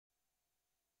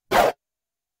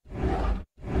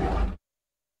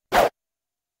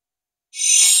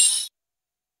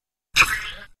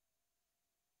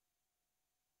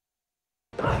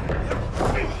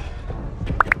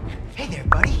Hey there,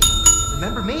 buddy.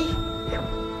 Remember me?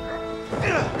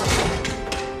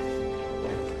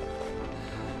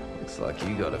 Looks like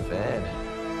you got a fan.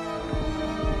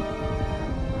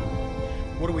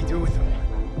 What do we do with him?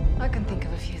 I can think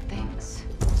of a few things.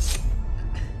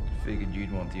 Figured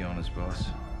you'd want the honors, boss.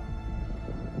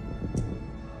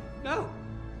 No!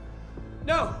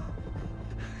 No!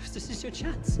 This is your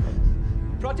chance.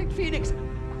 Project Phoenix.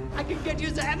 I can get you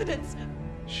the evidence.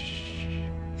 Shh.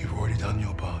 You've already done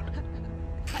your part.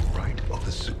 Right of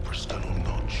the suprasternal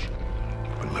notch,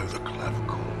 below the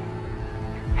clavicle.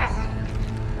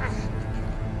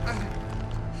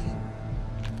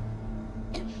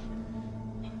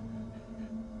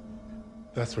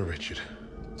 That's for Richard.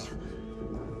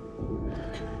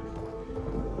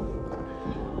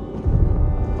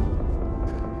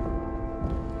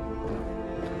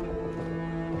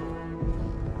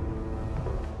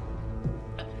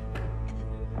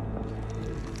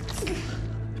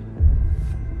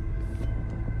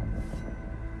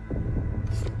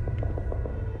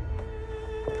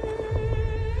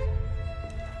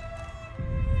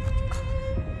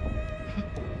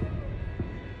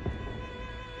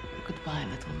 Goodbye,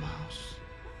 little mouse.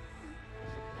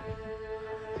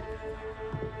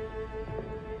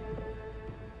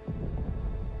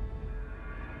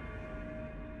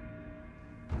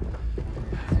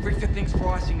 Richter thinks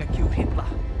Freisinger killed Hitler.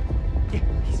 Yeah,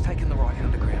 he's taken the right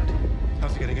underground.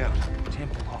 How's he getting out?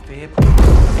 Temple off airport.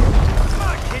 Come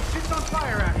on, kid, shit's on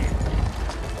fire out here.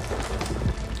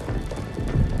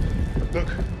 Look,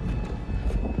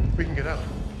 we can get out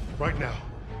right now.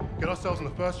 Get ourselves on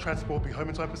the first transport, be home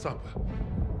in time for supper.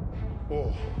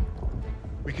 Or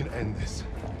we can end this.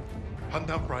 Hunt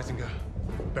down Freisinger,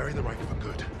 bury the Reich for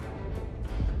good.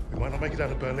 We might not make it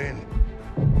out of Berlin,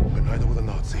 but neither will the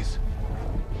Nazis.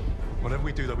 Whatever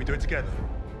we do, though, we do it together.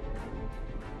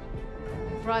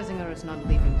 Freisinger is not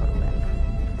leaving Berlin.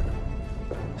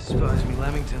 Suppose me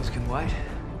Lamingtons can wait.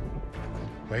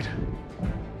 Wait.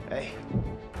 Hey,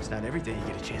 it's not every day you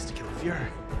get a chance to kill a Fuhrer.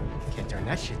 Can't turn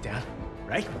that shit down,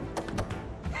 right?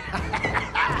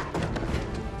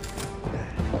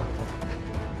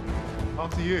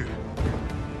 After you,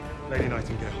 Lady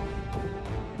Nightingale.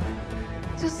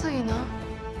 Just so you know,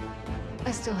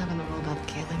 I still haven't ruled out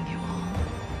killing you all.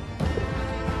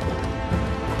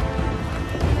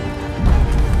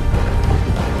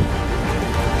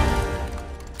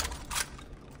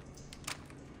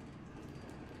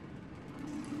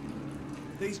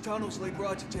 These tunnels lead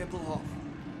right to Temple Hof.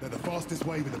 They're the fastest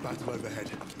way with the battle overhead.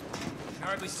 I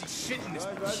hardly see shit in this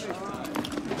bitch.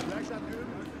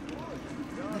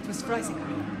 That was Freisinger.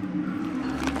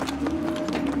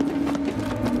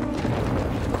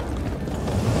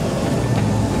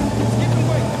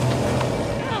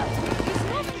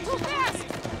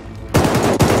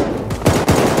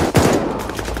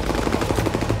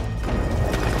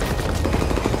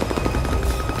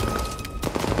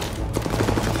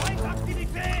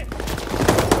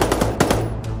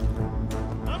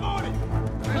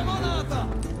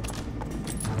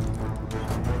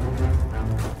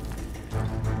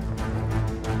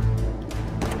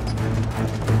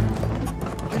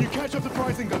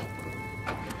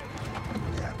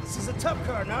 This is a tough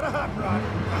car, not a hot rod.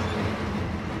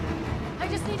 I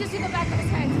just need to see the back of his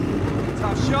head.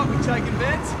 Tough shot, we taking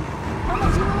bets? How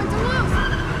much you willing to lose?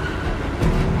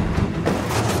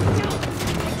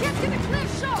 I can't get a clear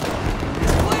shot.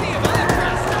 There's plenty of other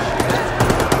crass stuff.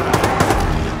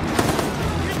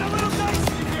 Getting a little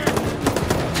dicey here.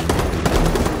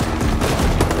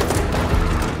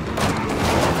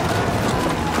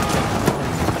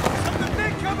 Something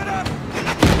big coming up.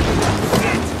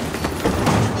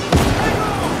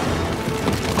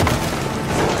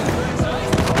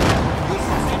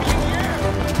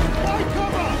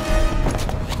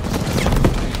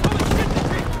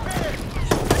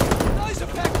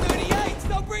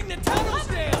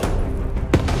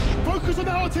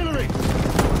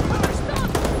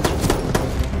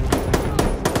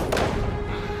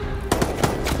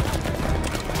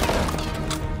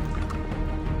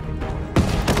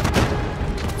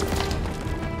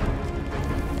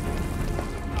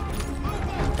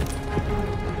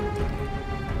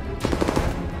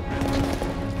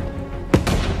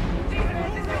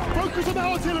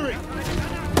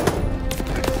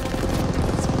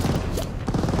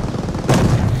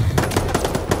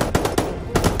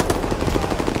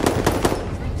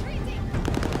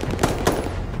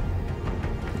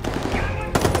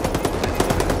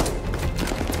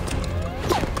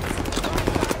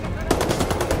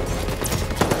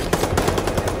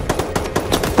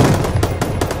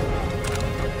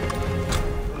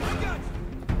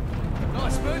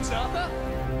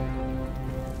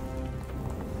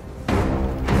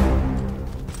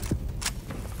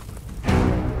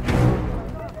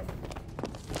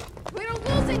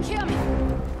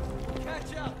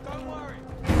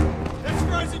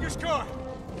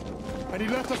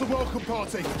 welcome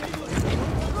party.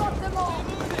 Drop them all!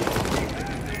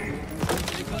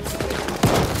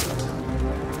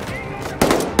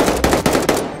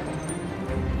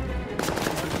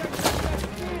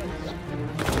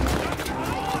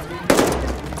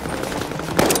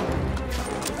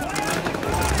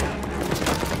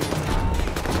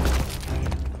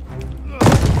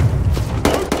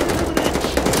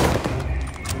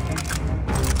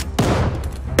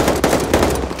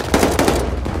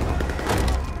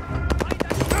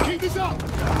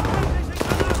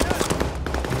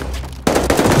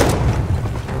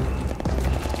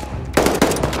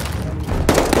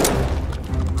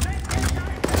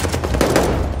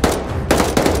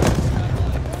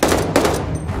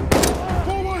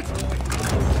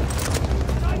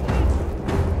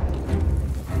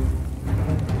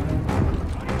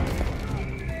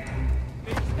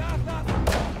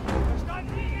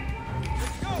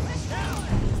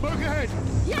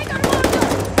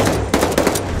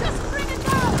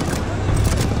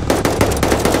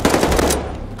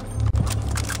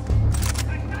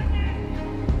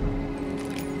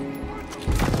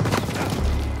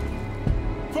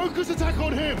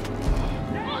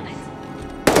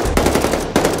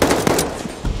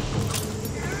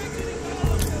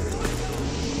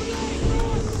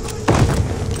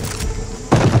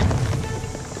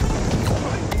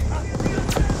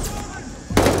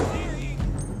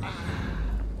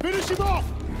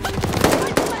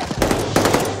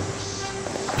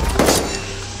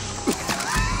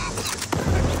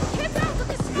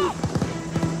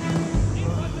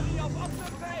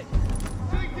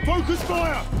 Focus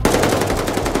fire!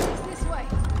 This way.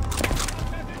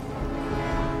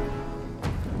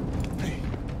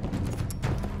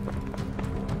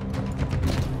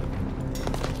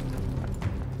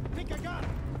 Think I got it.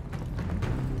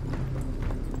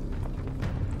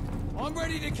 I'm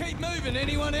ready to keep moving.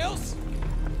 Anyone else?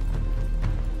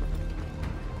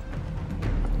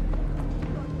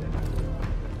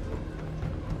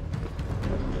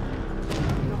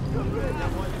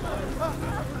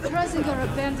 Kresinger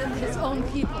abandoned his own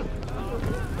people.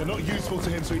 They're not useful to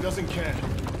him, so he doesn't care.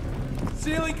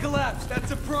 Ceiling collapsed.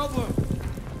 That's a problem.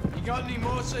 You got any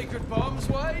more secret bombs,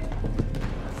 Wade?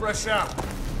 Fresh out.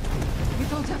 We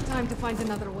don't have time to find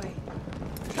another way.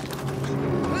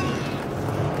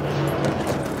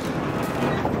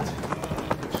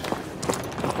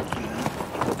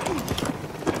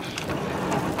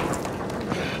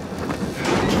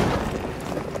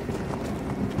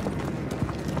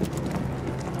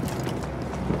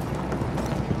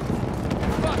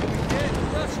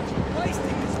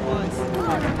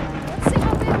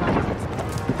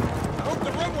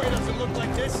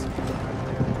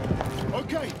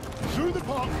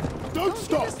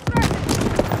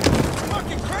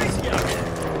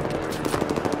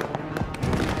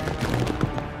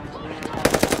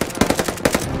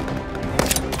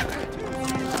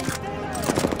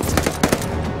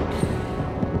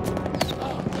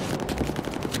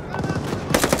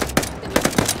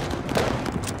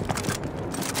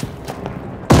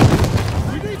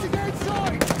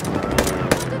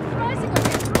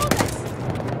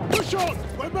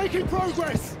 Making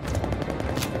progress!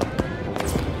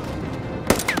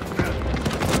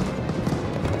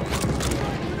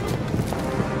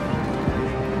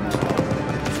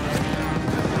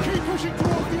 Keep pushing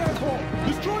towards the airport!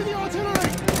 Destroy the artillery!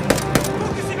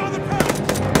 Focusing on the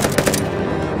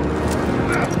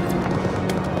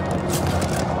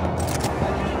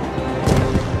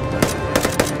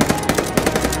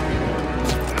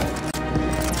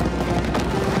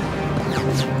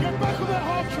Get back on that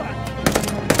half track!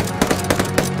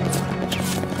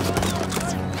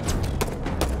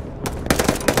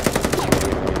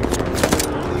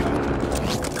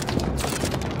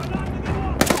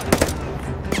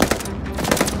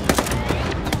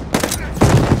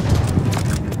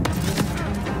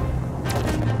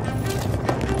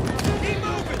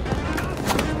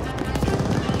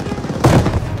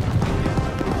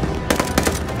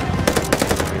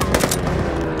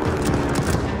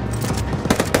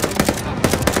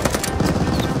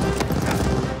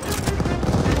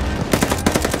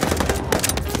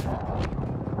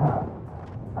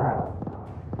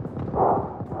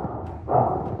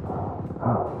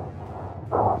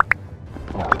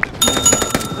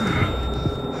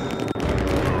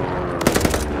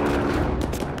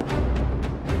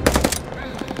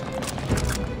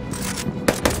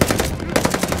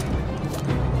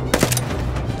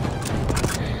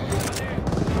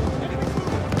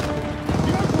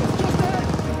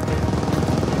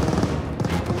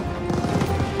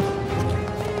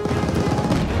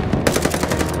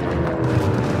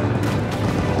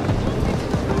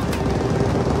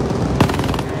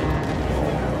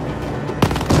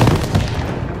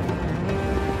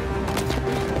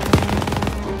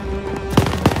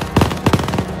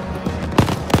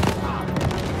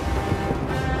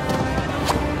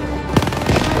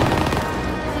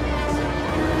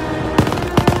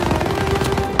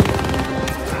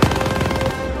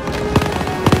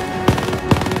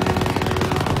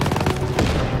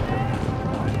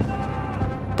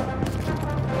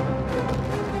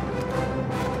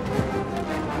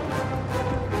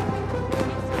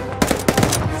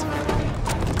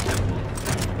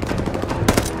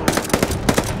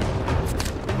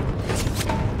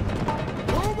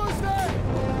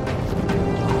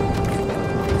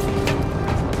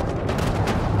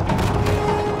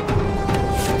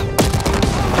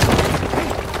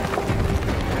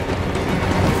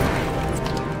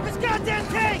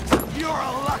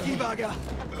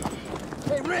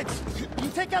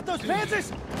 take out those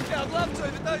panzers? Yeah, I'd love to,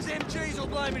 but those MGs will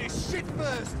blow me to shit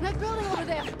first. That building over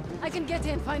there. I can get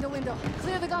in, find a window.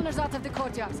 Clear the gunners out of the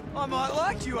courtyard. I might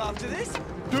like you after this.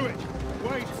 Do it!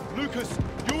 Wait, Lucas,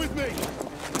 you're with me!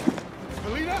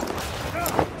 Polina!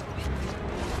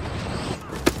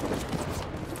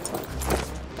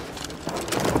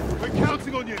 We're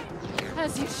counting on you!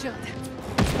 As you should.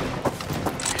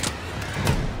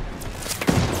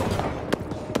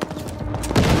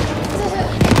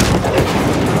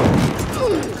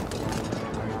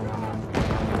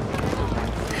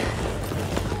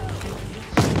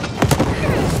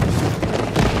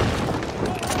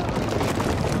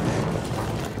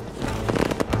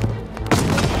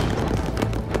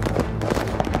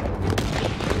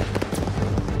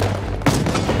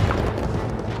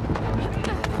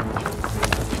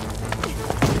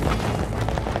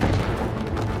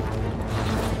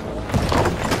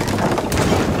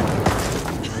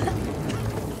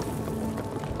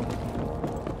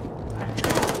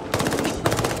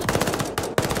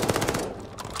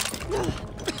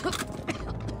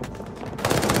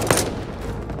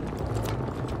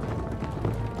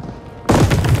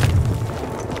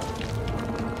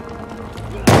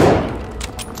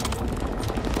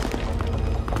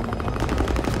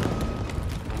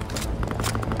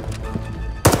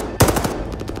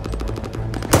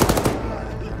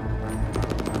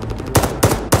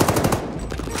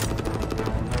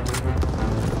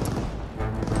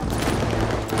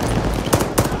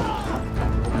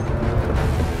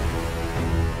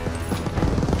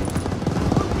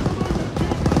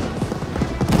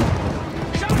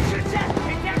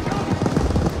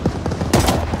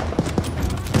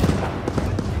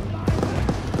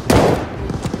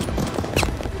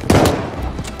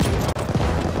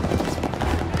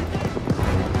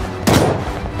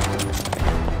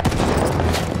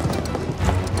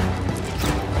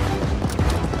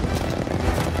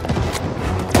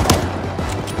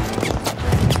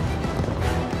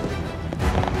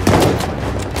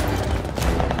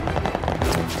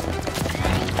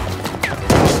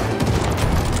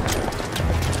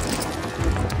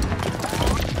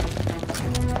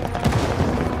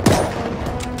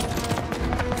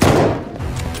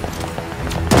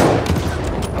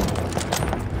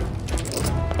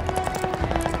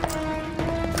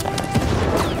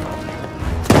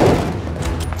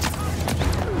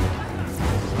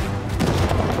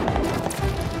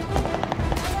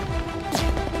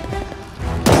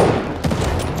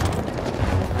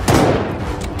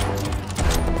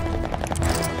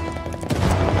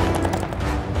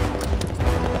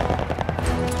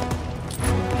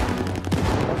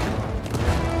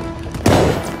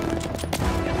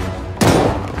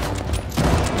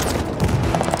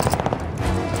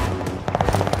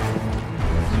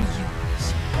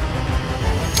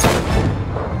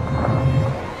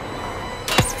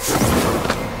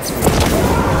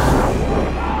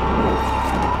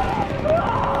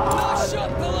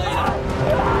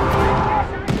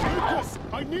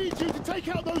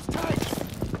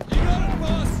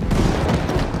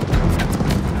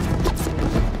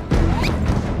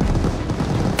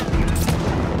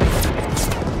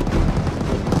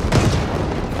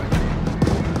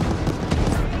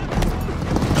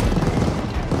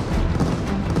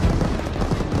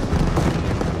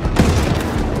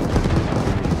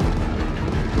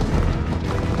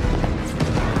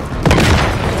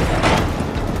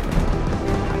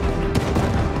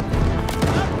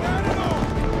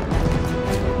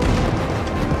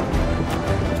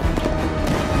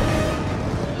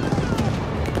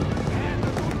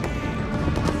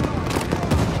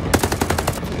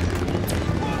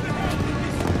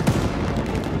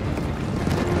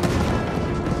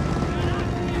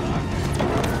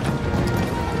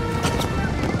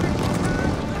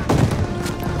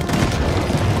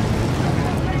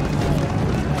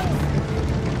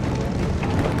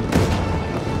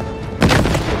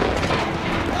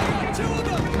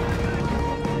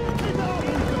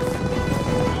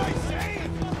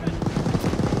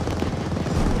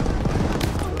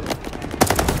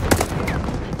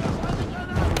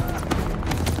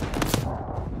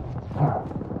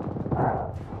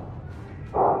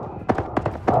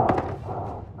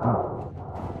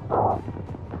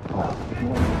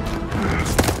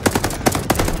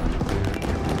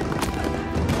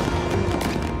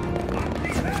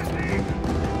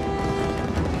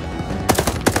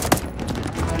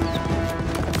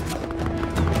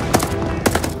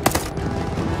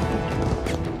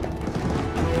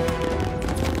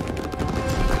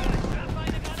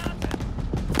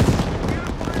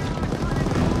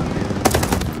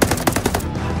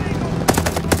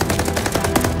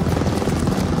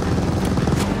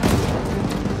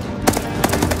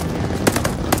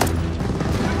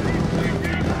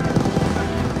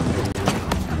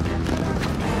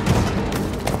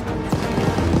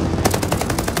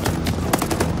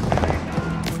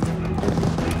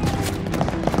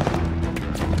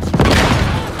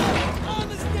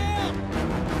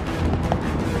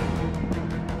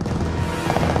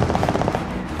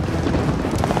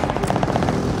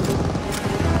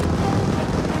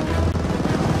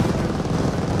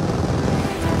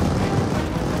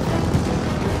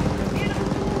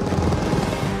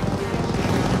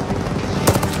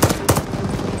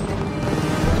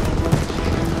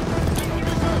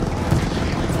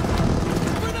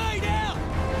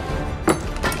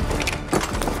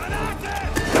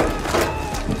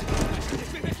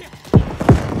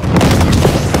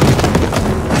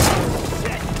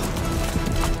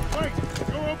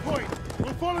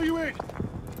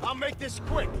 I'll make this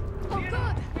quick. Oh,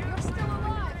 good. You're still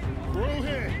alive. We're all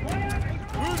here.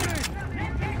 Move in.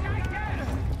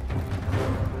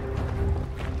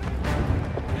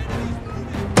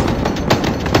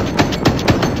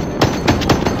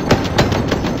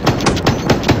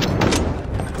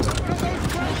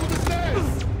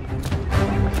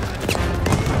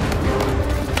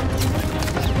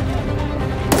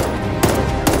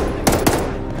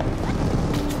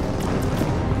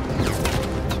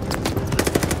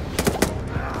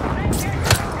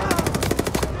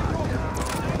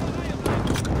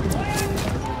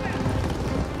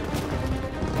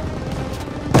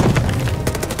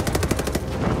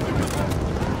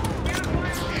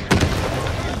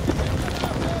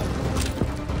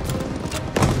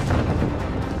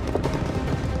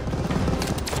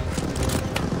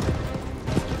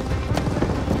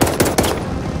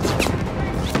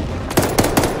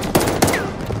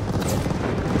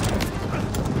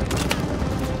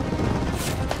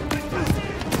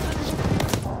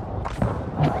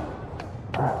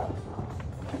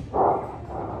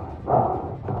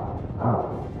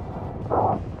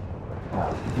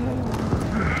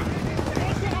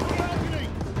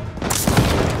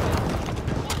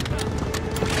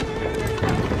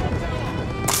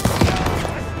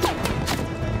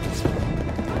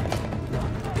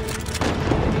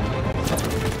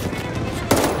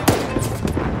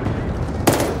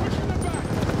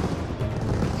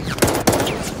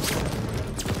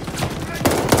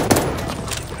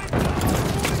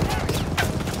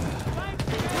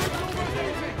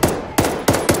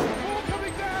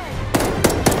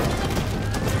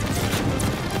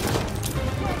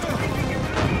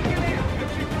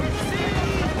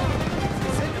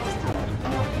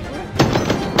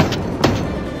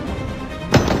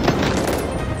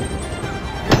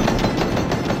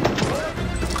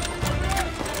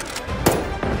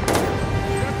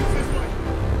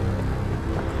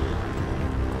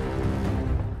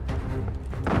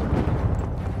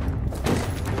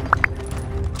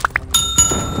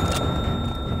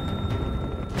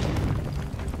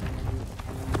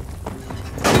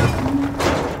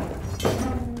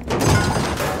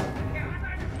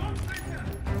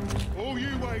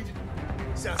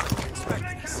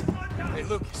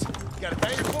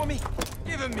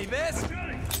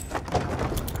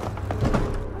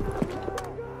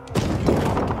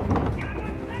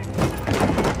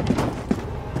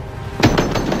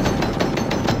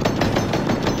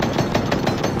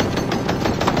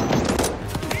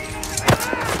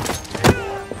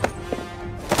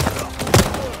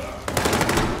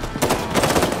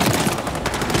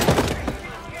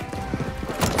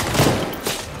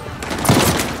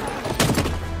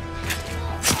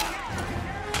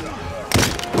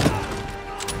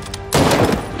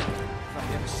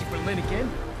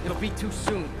 Too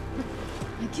soon.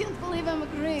 I can't believe I'm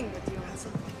agreeing with you on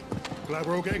something. Glad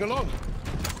we're all getting along.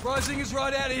 Rising us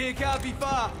right out of here can't be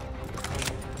far.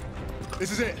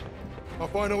 This is it. Our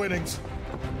final innings.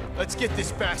 Let's get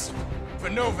this bastard. For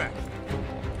Novak.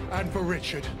 And for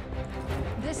Richard.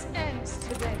 This ends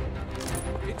today.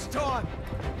 It's time.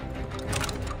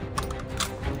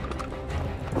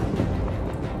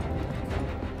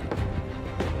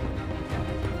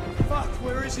 Fuck,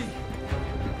 where is he?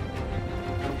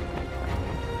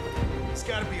 He's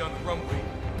gotta be on the runway.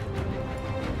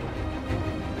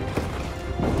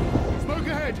 Smoke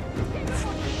ahead!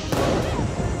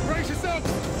 Brace yourself!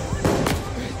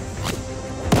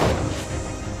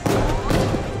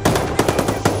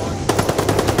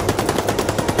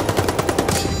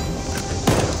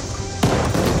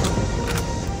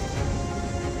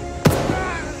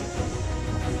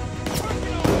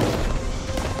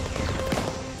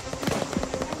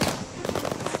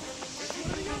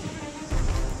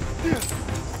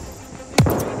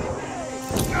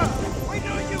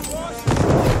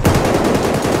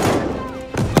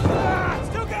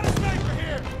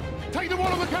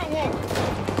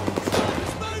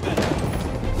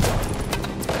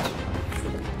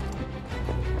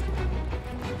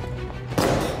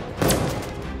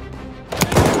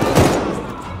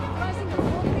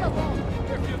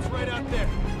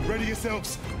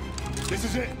 This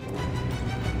is it.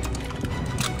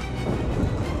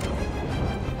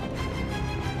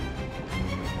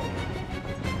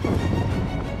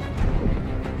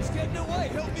 He's getting away.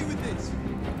 Help me with this.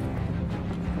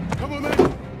 Come on,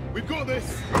 men. We've got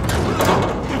this.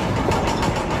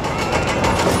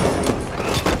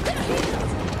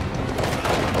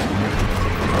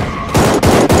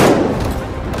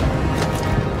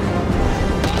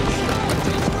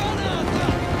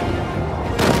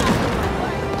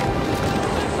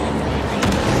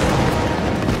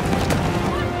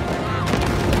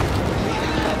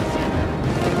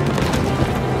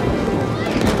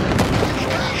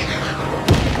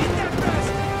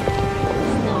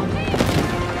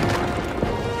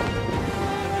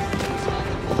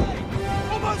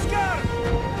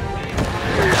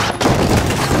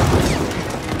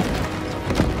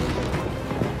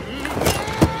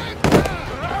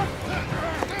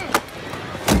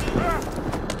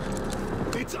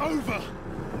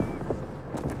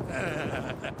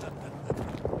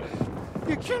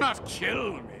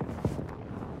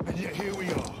 And yet here we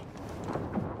are.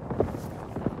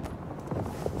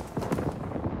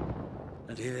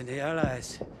 And even the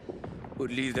Allies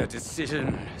would leave their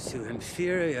decision to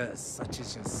inferiors such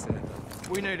as yourself.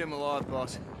 We need him alive,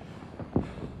 boss.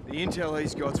 The intel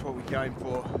he's got's what we came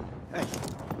for. Hey,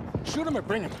 shoot him or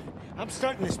bring him. I'm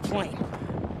starting this plane.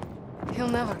 He'll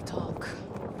never talk.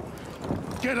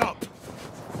 Get up!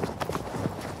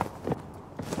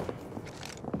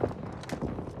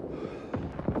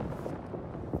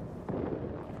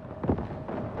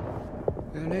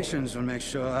 The nations will make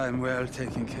sure I'm well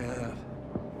taken care of.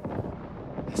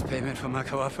 As payment for my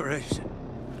cooperation.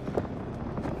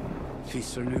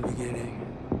 Feast for a new beginning.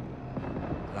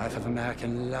 Life of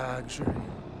American luxury.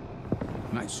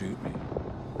 Might suit me.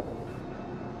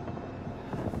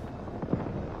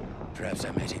 Perhaps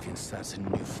I might even start a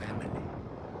new family.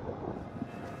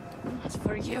 Not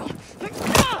for you.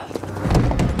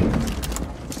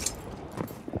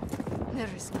 There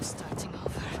is no starting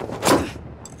over.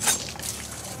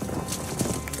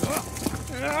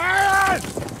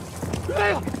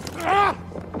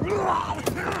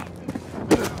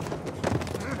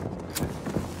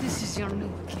 This is your new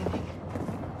beginning.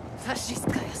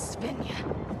 Fascistkaya Svenja.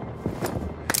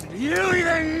 You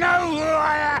even know who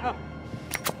I am!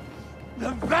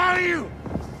 The value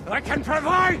I can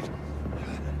provide!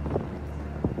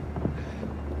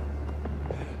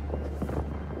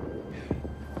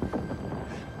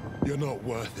 You're not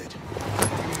worth it.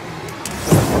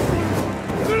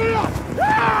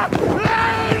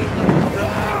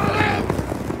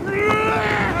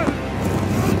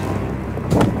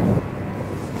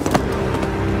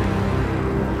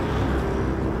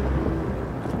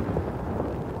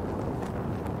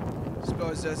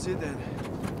 Suppose that's it then.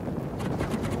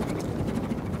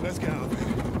 Let's get out of here.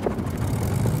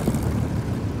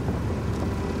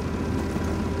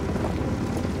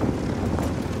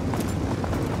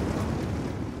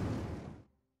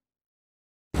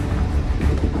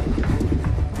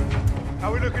 How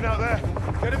are we looking out there?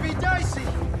 Gonna be dicey.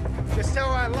 Just how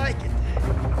I like it.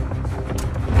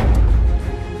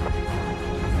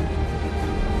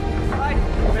 Right,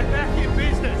 we're back in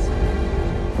business.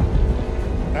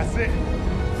 That's it.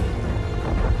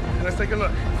 Let's take a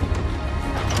look.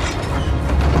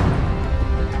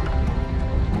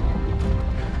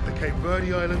 The Cape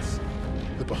Verde Islands,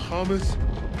 the Bahamas,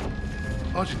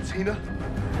 Argentina.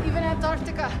 Even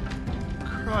Antarctica.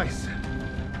 Christ.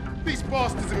 These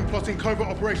bastards have been plotting covert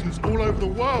operations all over the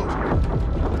world.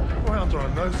 Right under our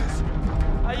noses.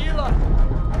 Hey, you lot.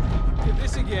 Give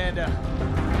this a gander.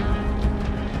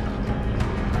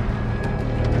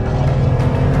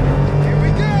 Here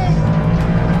we go!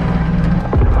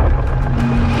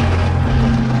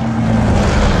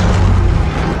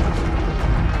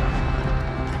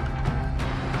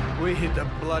 We hit the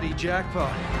bloody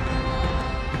jackpot.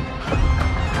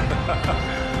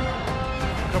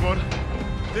 Come on,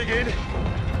 dig in.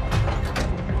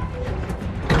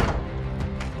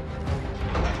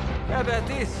 How about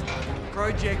this?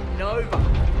 Project Nova.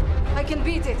 I can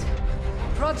beat it.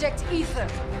 Project Ether.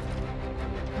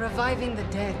 Reviving the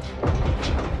dead.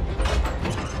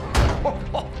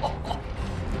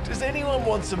 Does anyone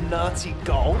want some Nazi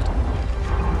gold?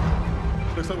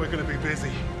 Looks like we're going to be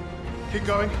busy. Keep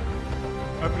going.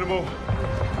 Open them all.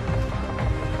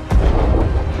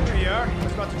 Here you are. I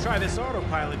was about to try this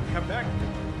autopilot and come back.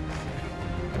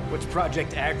 What's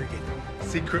Project Aggregate?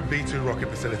 Secret B2 rocket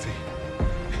facility.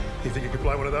 You think you could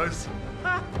fly one of those?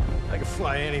 I can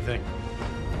fly anything.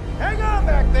 Hang on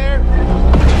back there!